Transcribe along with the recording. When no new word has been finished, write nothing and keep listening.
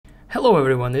Hello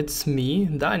everyone, it's me,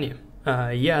 Dani.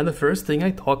 The first thing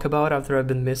I talk about after I've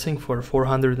been missing for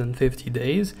 450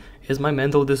 days is my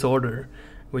mental disorder,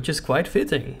 which is quite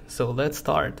fitting, so let's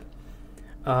start.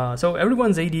 So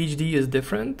everyone's ADHD is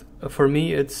different. For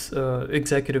me, it's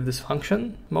executive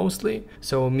dysfunction, mostly.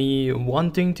 So me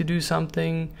wanting to do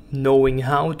something, knowing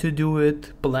how to do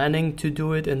it, planning to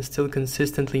do it, and still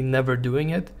consistently never doing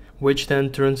it, which then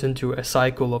turns into a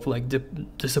cycle of like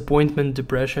disappointment,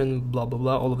 depression, blah, blah,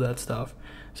 blah, all of that stuff.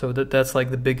 So that's like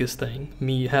the biggest thing.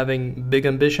 Me having big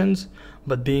ambitions,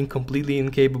 but being completely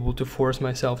incapable to force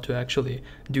myself to actually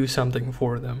do something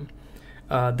for them.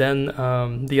 Then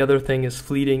the other thing is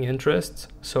fleeting interests.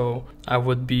 So I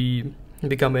would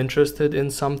become interested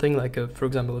in something like, for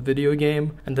example, a video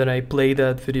game, and then I play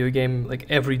that video game like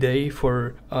every day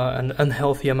for an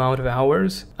unhealthy amount of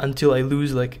hours until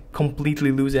I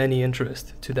completely lose any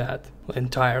interest to that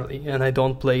entirely, and I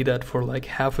don't play that for like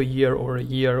half a year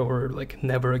or like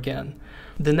never again.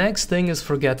 The next thing is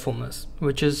forgetfulness,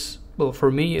 which is, well, for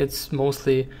me, it's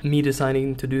mostly me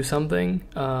deciding to do something,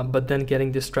 but then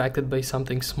getting distracted by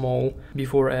something small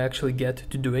before I actually get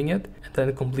to doing it, and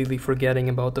then completely forgetting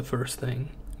about the first thing,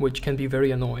 which can be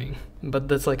very annoying. But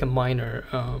that's like a minor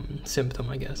symptom,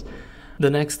 I guess. The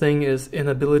next thing is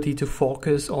inability to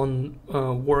focus on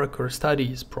work or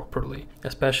studies properly,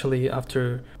 especially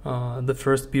after the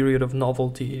first period of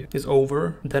novelty is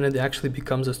over. Then it actually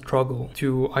becomes a struggle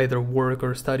to either work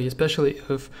or study, especially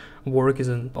if work is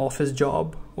an office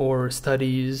job or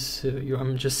studies.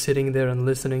 I'm just sitting there and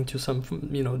listening to some,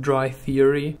 dry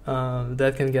theory.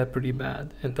 That can get pretty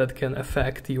bad, and that can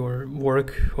affect your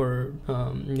work or,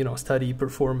 study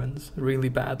performance really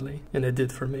badly. And it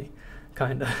did for me,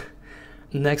 kind of.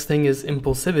 Next thing is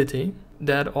impulsivity.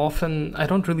 That often I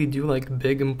don't really do like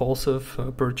big impulsive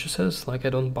purchases. Like I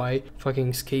don't buy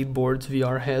fucking skateboards,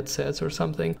 VR headsets or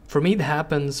something. For me it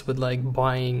happens with like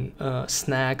buying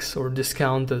snacks or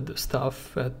discounted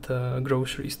stuff at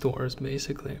grocery stores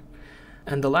basically.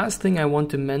 And the last thing I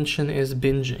want to mention is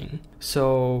binging.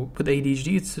 So with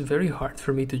ADHD, it's very hard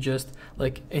for me to just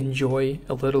like enjoy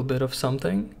a little bit of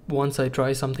something. Once I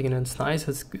try something and it's nice,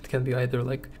 it can be either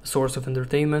like a source of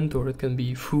entertainment or it can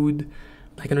be food.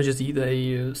 I cannot just eat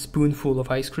a spoonful of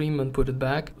ice cream and put it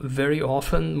back. Very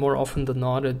often, more often than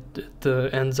not, it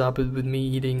ends up with me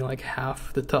eating like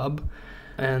half the tub.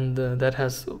 And that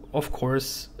has, of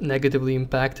course, negatively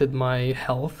impacted my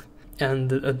health.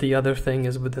 And the other thing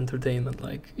is with entertainment,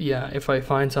 if I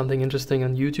find something interesting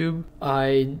on YouTube,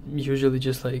 I usually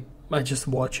just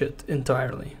watch it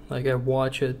entirely. Like I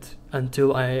watch it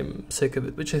until I'm sick of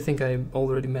it, which I think I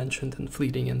already mentioned in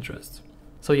fleeting interests.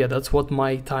 So yeah, that's what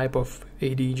my type of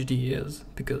ADHD is,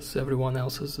 because everyone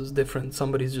else's is different.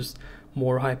 Somebody's just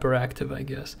more hyperactive, I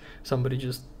guess. Somebody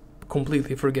just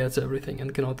completely forgets everything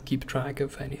and cannot keep track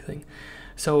of anything.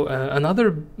 So another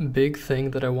big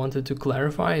thing that I wanted to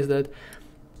clarify is that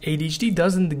ADHD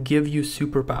doesn't give you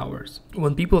superpowers.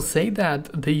 When people say that,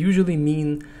 they usually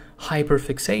mean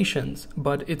hyperfixations,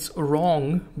 but it's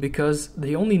wrong because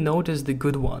they only notice the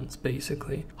good ones,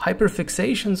 basically.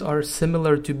 Hyperfixations are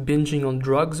similar to binging on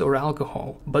drugs or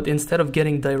alcohol, but instead of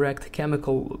getting direct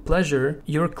chemical pleasure,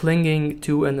 you're clinging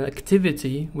to an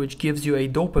activity which gives you a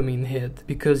dopamine hit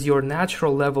because your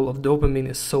natural level of dopamine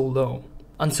is so low.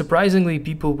 Unsurprisingly,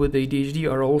 people with ADHD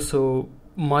are also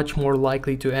much more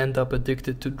likely to end up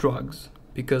addicted to drugs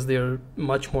because they're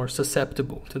much more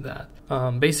susceptible to that.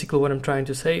 Basically, what I'm trying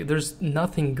to say, there's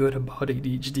nothing good about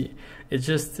ADHD. It's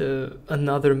just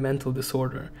another mental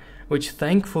disorder, which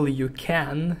thankfully you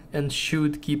can and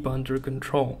should keep under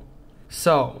control.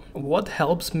 So, what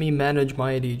helps me manage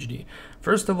my ADHD?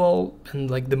 First of all,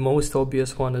 and like the most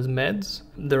obvious one, is meds.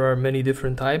 There are many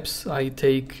different types. I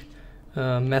take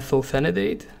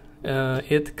methylphenidate.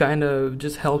 It kind of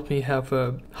just helped me have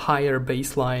a higher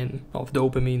baseline of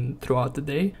dopamine throughout the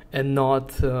day and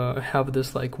not have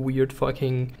this like weird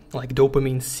fucking like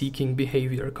dopamine seeking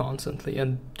behavior constantly,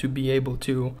 and to be able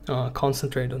to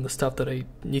concentrate on the stuff that I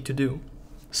need to do.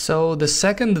 So the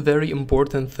second very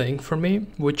important thing for me,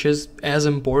 which is as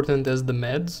important as the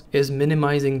meds, is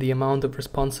minimizing the amount of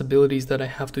responsibilities that I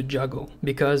have to juggle,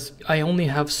 because I only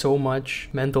have so much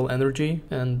mental energy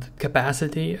and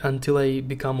capacity until I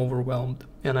become overwhelmed.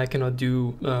 and I cannot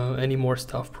do any more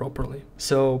stuff properly.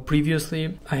 So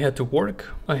previously I had to work,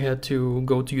 I had to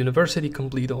go to university,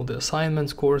 complete all the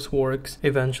assignments, coursework,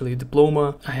 eventually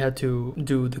diploma. I had to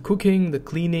do the cooking, the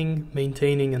cleaning,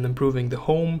 maintaining and improving the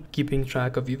home, keeping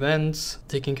track of events,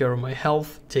 taking care of my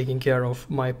health, taking care of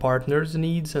my partner's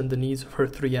needs and the needs of her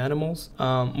 3 animals,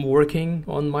 working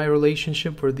on my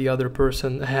relationship where the other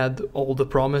person had all the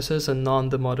promises and none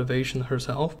the motivation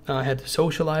herself. I had to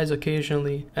socialize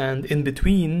occasionally, and in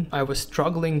between I was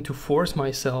struggling to force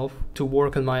myself to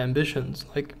work on my ambitions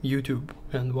like YouTube,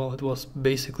 and well, it was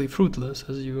basically fruitless,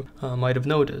 as you might have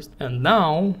noticed. And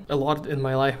now a lot in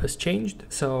my life has changed,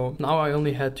 so now I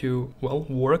only had to, well,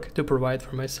 work to provide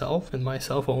for myself and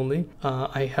myself only.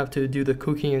 I have to do the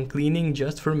cooking and cleaning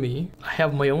just for me. I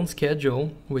have my own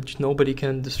schedule, which nobody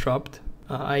can disrupt.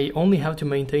 I only have to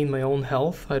maintain my own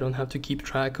health. I don't have to keep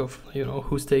track of,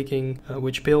 who's taking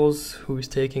which pills, who's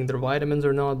taking their vitamins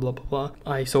or not, blah, blah, blah.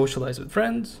 I socialize with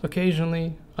friends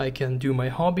occasionally. I can do my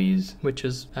hobbies, which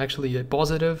is actually a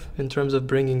positive in terms of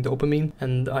bringing dopamine.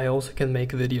 And I also can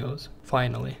make videos,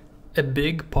 finally. A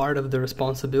big part of the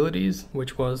responsibilities,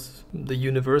 which was the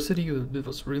university, it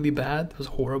was really bad, it was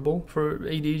horrible for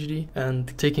ADHD,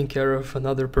 and taking care of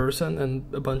another person and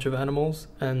a bunch of animals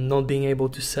and not being able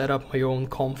to set up my own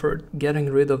comfort. Getting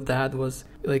rid of that was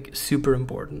like super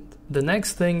important. The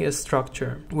next thing is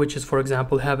structure, which is, for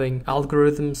example, having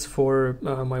algorithms for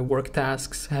my work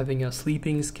tasks, having a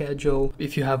sleeping schedule.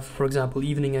 If you have, for example,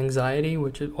 evening anxiety,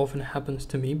 which it often happens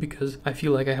to me because I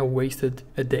feel like I have wasted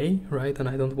a day, right? And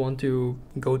I don't want to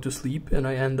go to sleep and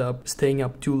I end up staying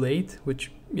up too late,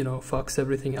 which fucks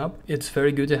everything up. It's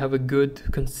very good to have a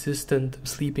good, consistent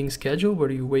sleeping schedule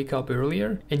where you wake up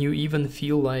earlier and you even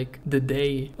feel like the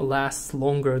day lasts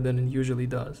longer than it usually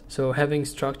does. So having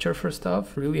structure for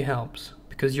stuff really helps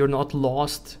because you're not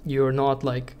lost. You're not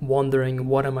like wondering,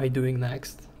 what am I doing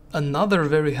next? Another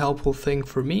very helpful thing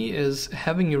for me is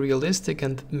having realistic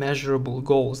and measurable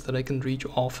goals that I can reach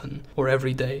often or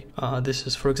every day. This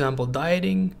is, for example,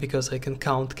 dieting, because I can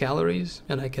count calories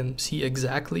and I can see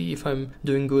exactly if I'm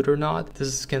doing good or not.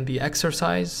 This can be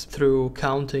exercise through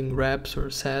counting reps or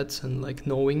sets and like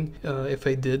knowing if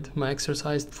I did my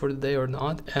exercise for the day or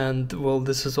not. And well,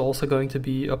 this is also going to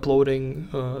be uploading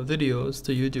videos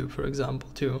to YouTube, for example,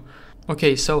 too.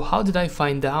 Okay, so how did I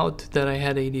find out that I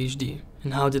had ADHD?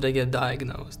 And how did I get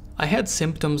diagnosed? I had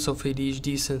symptoms of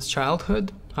ADHD since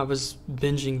childhood. I was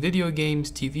binging video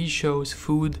games, TV shows,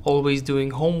 food, always doing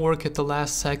homework at the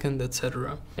last second,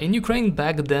 etc. In Ukraine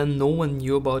back then, no one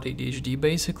knew about ADHD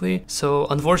basically, so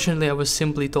unfortunately I was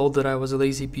simply told that I was a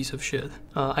lazy piece of shit.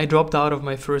 I dropped out of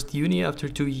my first uni after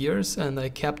 2 years and I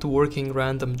kept working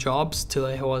random jobs till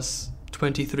I was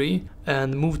 23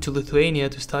 and moved to Lithuania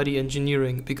to study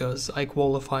engineering because I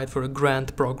qualified for a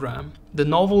grant program. The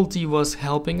novelty was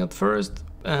helping at first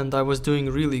and I was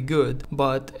doing really good,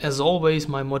 but as always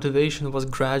my motivation was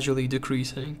gradually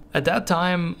decreasing. At that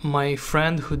time, my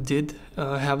friend who did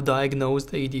have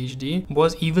diagnosed ADHD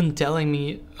was even telling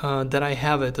me that I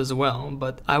have it as well,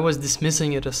 but I was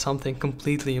dismissing it as something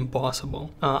completely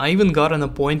impossible. I even got an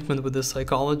appointment with a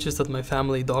psychologist at my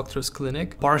family doctor's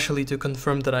clinic, partially to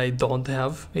confirm that I don't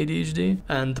have ADHD,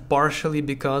 and partially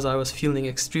because I was feeling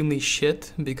extremely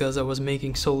shit because I was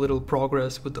making so little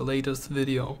progress with the latest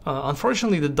video.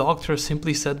 Unfortunately, the doctor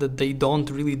simply said that they don't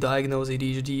really diagnose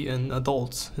ADHD in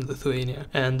adults in Lithuania,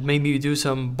 and made me do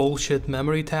some bullshit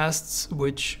memory tests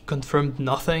which confirmed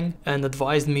nothing and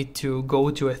advised me to go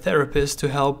to a therapist to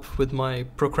help with my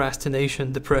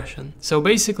procrastination depression. So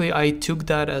basically I took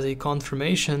that as a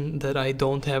confirmation that I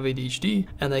don't have ADHD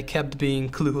and I kept being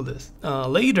clueless.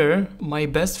 Later, my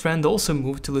best friend also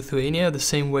moved to Lithuania the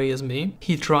same way as me.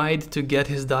 He tried to get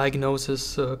his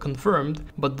diagnosis confirmed,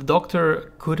 but the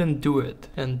doctor couldn't do it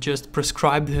and just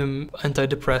prescribed him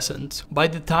antidepressants. By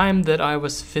the time that I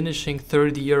was finishing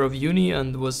third year of uni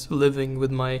and was living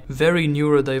with my very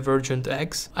neurodivergent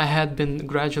ex, I had been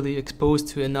gradually exposed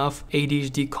to enough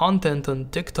ADHD content on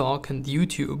TikTok and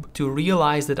YouTube to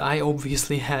realize that I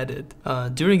obviously had it.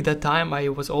 During that time, I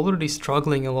was already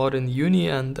struggling a lot in uni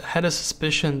and had a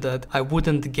suspicion that I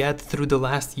wouldn't get through the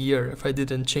last year if I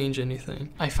didn't change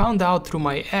anything. I found out through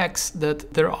my ex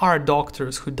that there are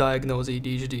doctors who diagnose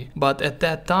ADHD, but at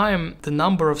that time, the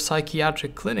number of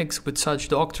psychiatric clinics with such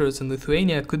doctors in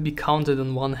Lithuania could be counted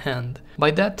on one hand. By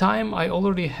that time, I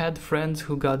already had friends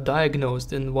who got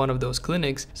diagnosed in one of those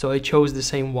clinics, so I chose the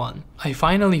same one. I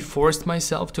finally forced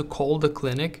myself to call the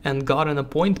clinic and got an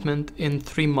appointment in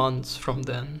 3 months from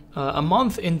then. A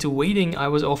month into waiting, I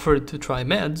was offered to try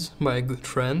meds by a good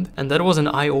friend, and that was an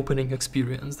eye-opening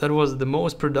experience. That was the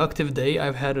most productive day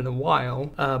I've had in a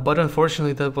while, but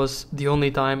unfortunately that was the only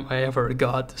time I ever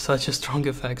got such a strong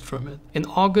effect from it. In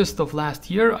August of last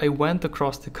year, I went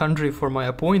across the country for my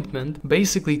appointment,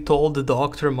 basically told the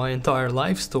doctor my entire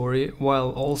life story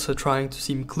while also trying to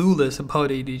seem clueless about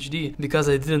ADHD because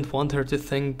I didn't want her to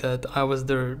think that I was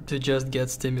there to just get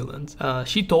stimulants.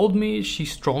 She told me she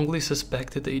strongly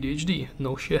suspected ADHD,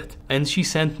 no shit. And she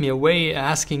sent me away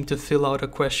asking to fill out a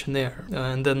questionnaire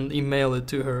and then email it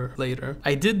to her later.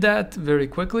 I did that very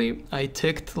quickly. I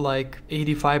ticked like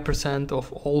 85%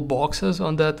 of all boxes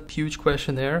on that huge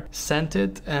questionnaire, sent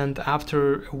it, and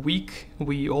after a week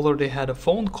we already had a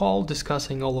phone call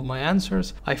discussing all of my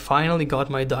answers. I finally got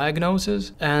my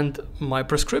diagnosis and my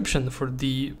prescription for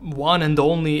the one and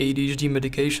only ADHD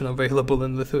medication available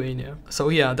in Lithuania. So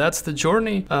yeah, that's the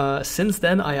journey. Since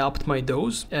then I upped my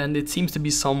dose and it seems to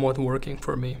be somewhat working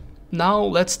for me. Now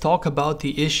let's talk about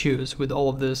the issues with all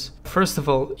of this. First of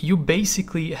all, you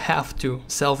basically have to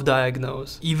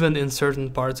self-diagnose, even in certain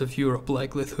parts of Europe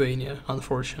like Lithuania,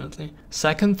 unfortunately.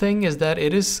 Second thing is that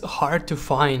it is hard to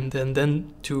find and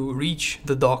then to reach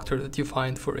the doctor that you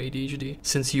find for ADHD.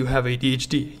 Since you have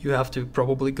ADHD, you have to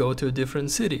probably go to a different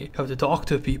city, you have to talk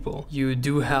to people. You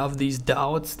do have these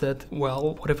doubts that,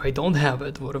 well, what if I don't have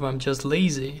it? What if I'm just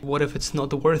lazy? What if it's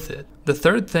not worth it? The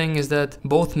third thing is that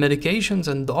both medications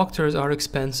and doctors are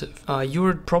expensive.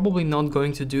 You're probably not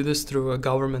going to do this through a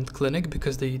government clinic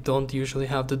because they don't usually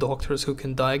have the doctors who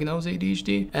can diagnose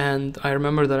ADHD. And I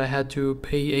remember that I had to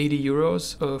pay 80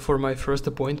 euros for my first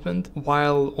appointment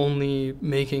while only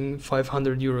making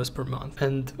 500 euros per month.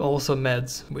 And also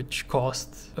meds, which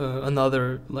cost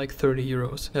another like 30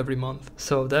 euros every month.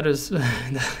 So that is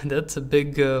that's a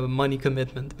big money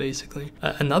commitment basically.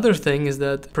 Another thing is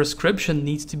that prescription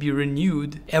needs to be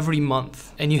renewed every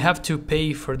month and you have to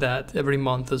pay for that every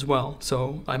month as well.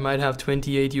 So I might have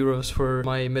 28 euros for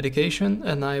my medication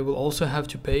and I will also have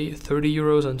to pay 30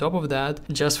 euros on top of that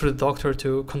just for the doctor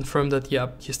to confirm that,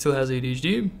 yep, he still has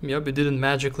ADHD, yep, it didn't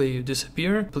magically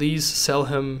disappear, please sell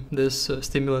him this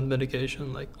stimulant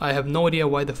medication. Like, I have no idea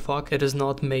why the fuck it is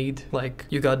not made like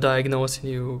you got diagnosed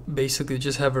and you basically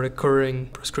just have a recurring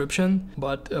prescription,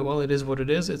 but well, it is what it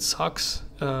is, it sucks,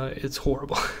 it's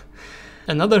horrible.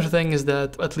 Another thing is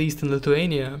that, at least in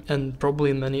Lithuania, and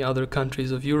probably in many other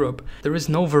countries of Europe, there is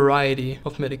no variety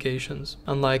of medications.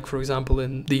 Unlike, for example,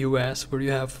 in the US, where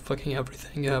you have fucking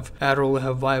everything. You have Adderall, you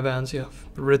have Vyvanse, you have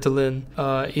Ritalin.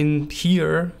 In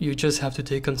here, you just have to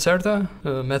take Concerta,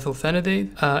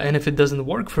 methylphenidate, and if it doesn't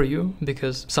work for you,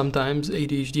 because sometimes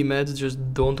ADHD meds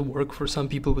just don't work for some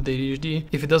people with ADHD,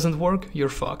 if it doesn't work, you're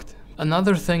fucked.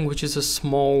 Another thing which is a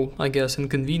small, I guess,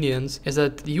 inconvenience is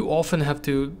that you often have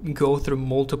to go through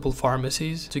multiple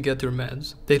pharmacies to get your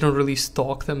meds. They don't really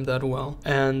stock them that well.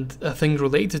 And a thing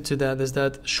related to that is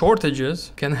that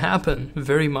shortages can happen,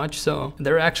 very much so.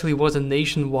 There actually was a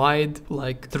nationwide,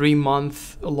 like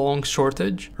 3-month long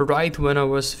shortage right when I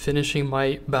was finishing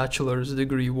my bachelor's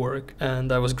degree work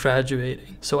and I was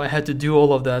graduating. So I had to do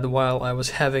all of that while I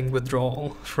was having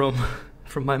withdrawal from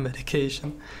my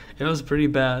medication. It was pretty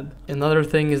bad. Another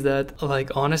thing is that, like,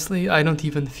 honestly, I don't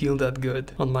even feel that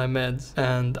good on my meds.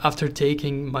 And after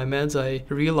taking my meds, I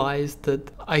realized that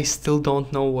I still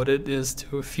don't know what it is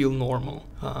to feel normal.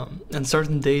 And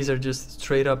certain days are just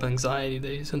straight up anxiety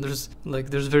days, and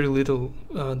there's very little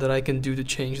that I can do to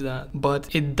change that.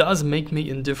 But it does make me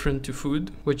indifferent to food,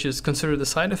 which is considered a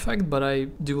side effect, but I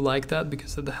do like that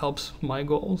because it helps my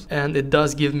goals. And it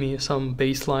does give me some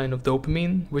baseline of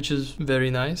dopamine, which is very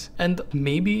nice. And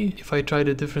maybe if I tried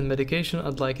a different medication,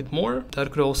 I'd like it more. That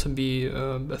could also be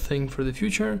a thing for the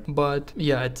future. But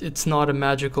yeah, it's not a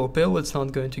magical pill. It's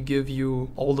not going to give you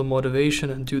all the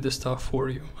motivation and do the stuff for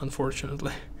you,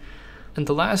 unfortunately. And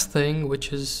the last thing,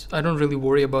 which is, I don't really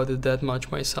worry about it that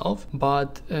much myself,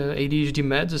 but ADHD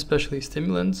meds, especially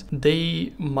stimulants,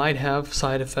 they might have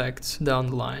side effects down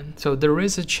the line. So there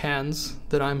is a chance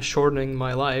that I'm shortening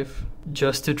my life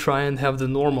just to try and have the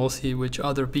normalcy which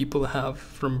other people have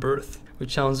from birth,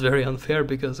 which sounds very unfair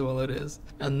because, well, it is.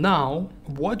 And now,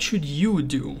 what should you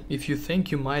do if you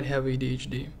think you might have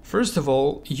ADHD? First of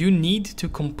all, you need to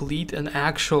complete an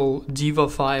actual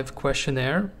DIVA-5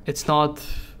 questionnaire. It's not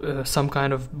some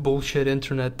kind of bullshit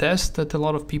internet test that a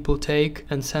lot of people take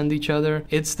and send each other.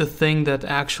 It's the thing that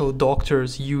actual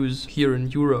doctors use here in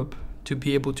Europe to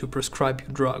be able to prescribe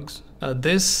you drugs.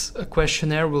 This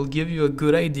questionnaire will give you a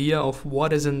good idea of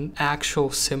what is an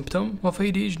actual symptom of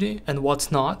ADHD and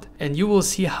what's not, and you will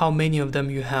see how many of them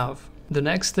you have. The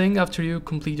next thing, after you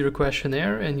complete your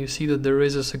questionnaire and you see that there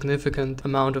is a significant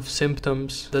amount of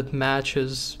symptoms that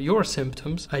matches your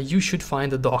symptoms, you should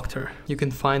find a doctor. You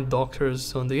can find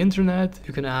doctors on the internet,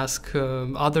 you can ask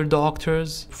other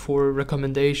doctors for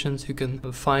recommendations, you can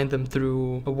find them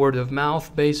through a word of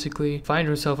mouth basically. Find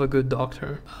yourself a good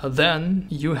doctor. Then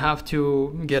you have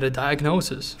to get a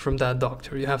diagnosis from that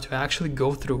doctor. You have to actually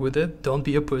go through with it. Don't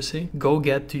be a pussy. Go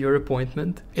get to your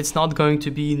appointment. It's not going to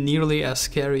be nearly as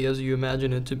scary as you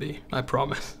imagine it to be, I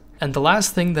promise. And the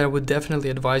last thing that I would definitely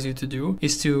advise you to do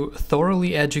is to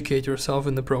thoroughly educate yourself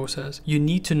in the process. You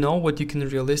need to know what you can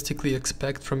realistically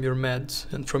expect from your meds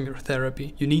and from your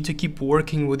therapy. You need to keep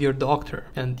working with your doctor,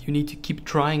 and you need to keep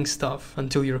trying stuff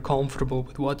until you're comfortable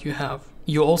with what you have.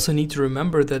 You also need to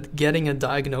remember that getting a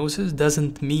diagnosis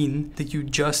doesn't mean that you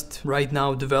just right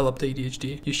now developed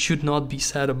ADHD. You should not be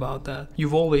sad about that.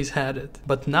 You've always had it.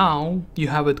 But now you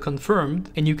have it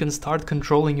confirmed and you can start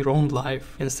controlling your own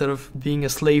life instead of being a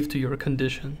slave to your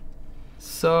condition.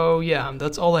 So yeah,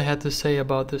 that's all I had to say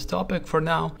about this topic for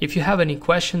now. If you have any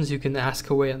questions, you can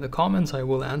ask away in the comments. I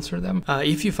will answer them.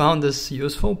 If you found this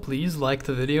useful, please like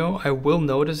the video. I will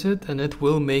notice it and it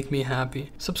will make me happy.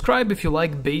 Subscribe if you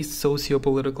like based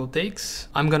socio-political takes.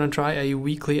 I'm gonna try a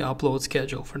weekly upload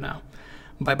schedule for now.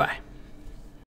 Bye bye.